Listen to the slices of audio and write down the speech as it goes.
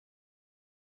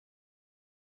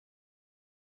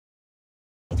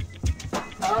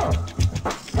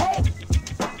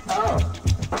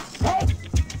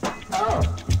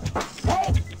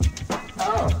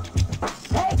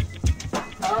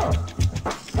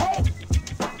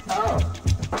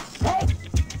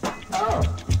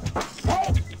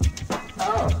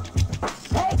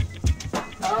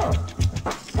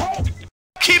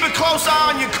Keep a close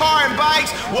eye on your car and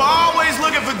bikes. We're always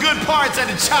looking for good parts at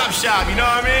the chop shop, you know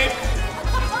what I mean?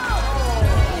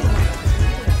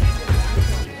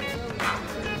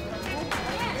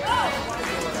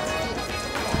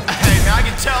 Hey, man, I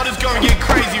can tell this gonna get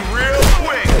crazy real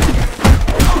quick.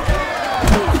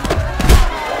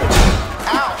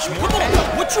 Ouch, man. Come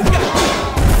on, what you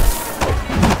got?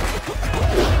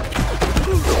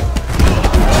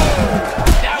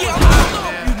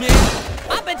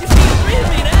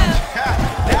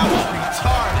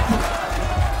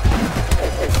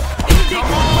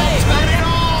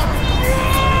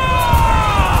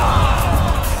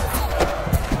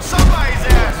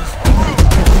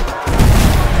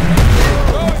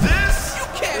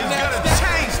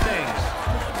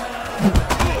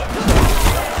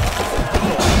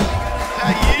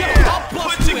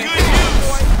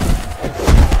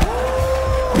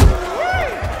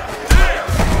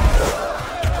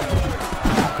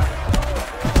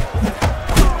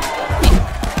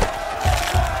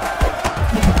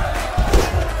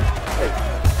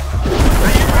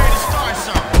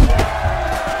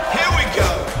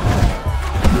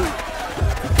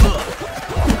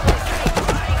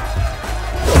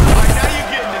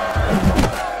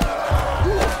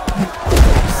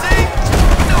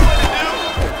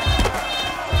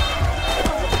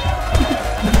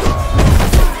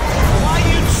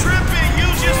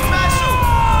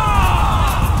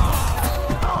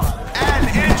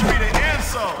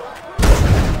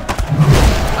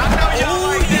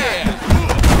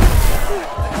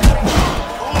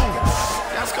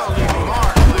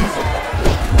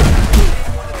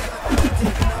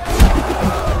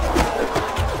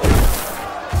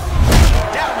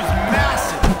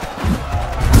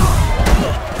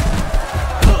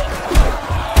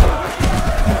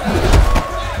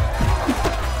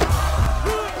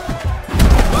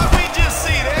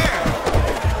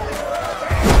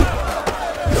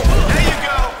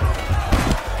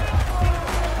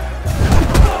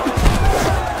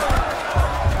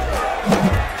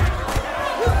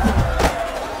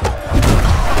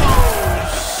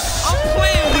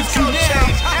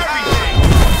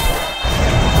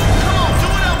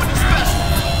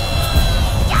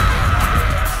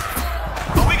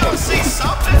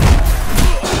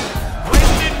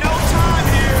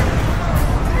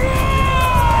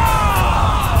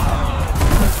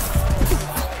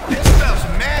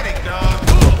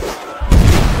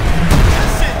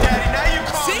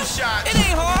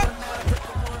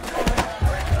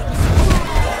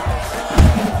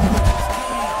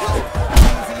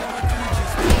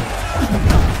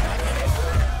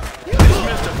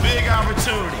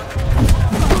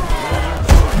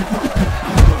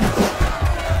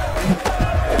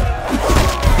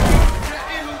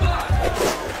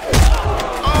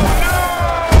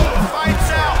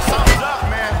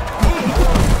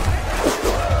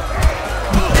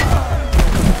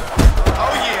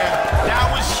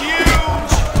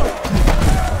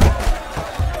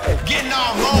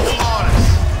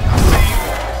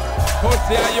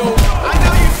 I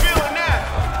know you feeling that.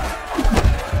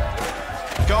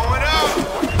 Going up.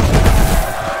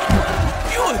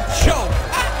 You a joke.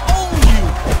 I own you.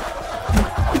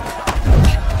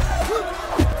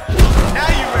 Now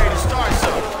you ready to start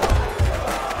something.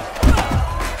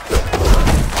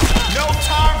 No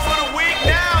time for the weak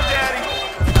now, Daddy.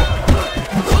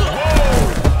 Whoa,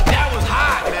 that was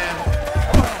hot, man.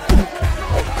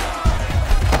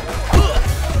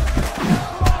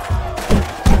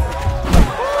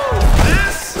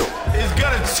 This is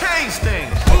gonna change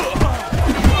things.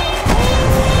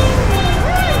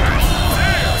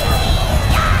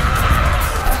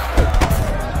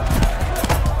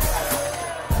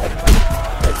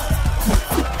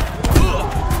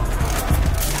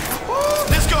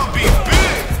 This gonna be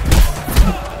big.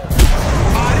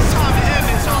 It's time to end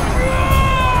this, homie.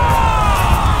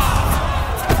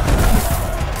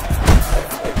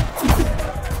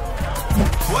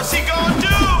 What's he gonna do?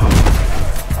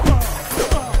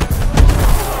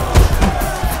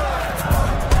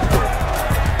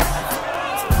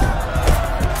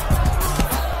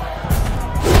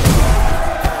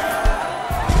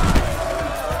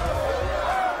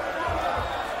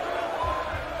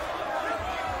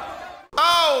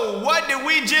 Oh, what did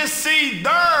we just see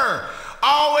there?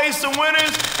 Always some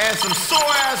winners and some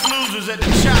sore-ass losers at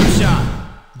the chop shop.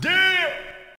 Damn!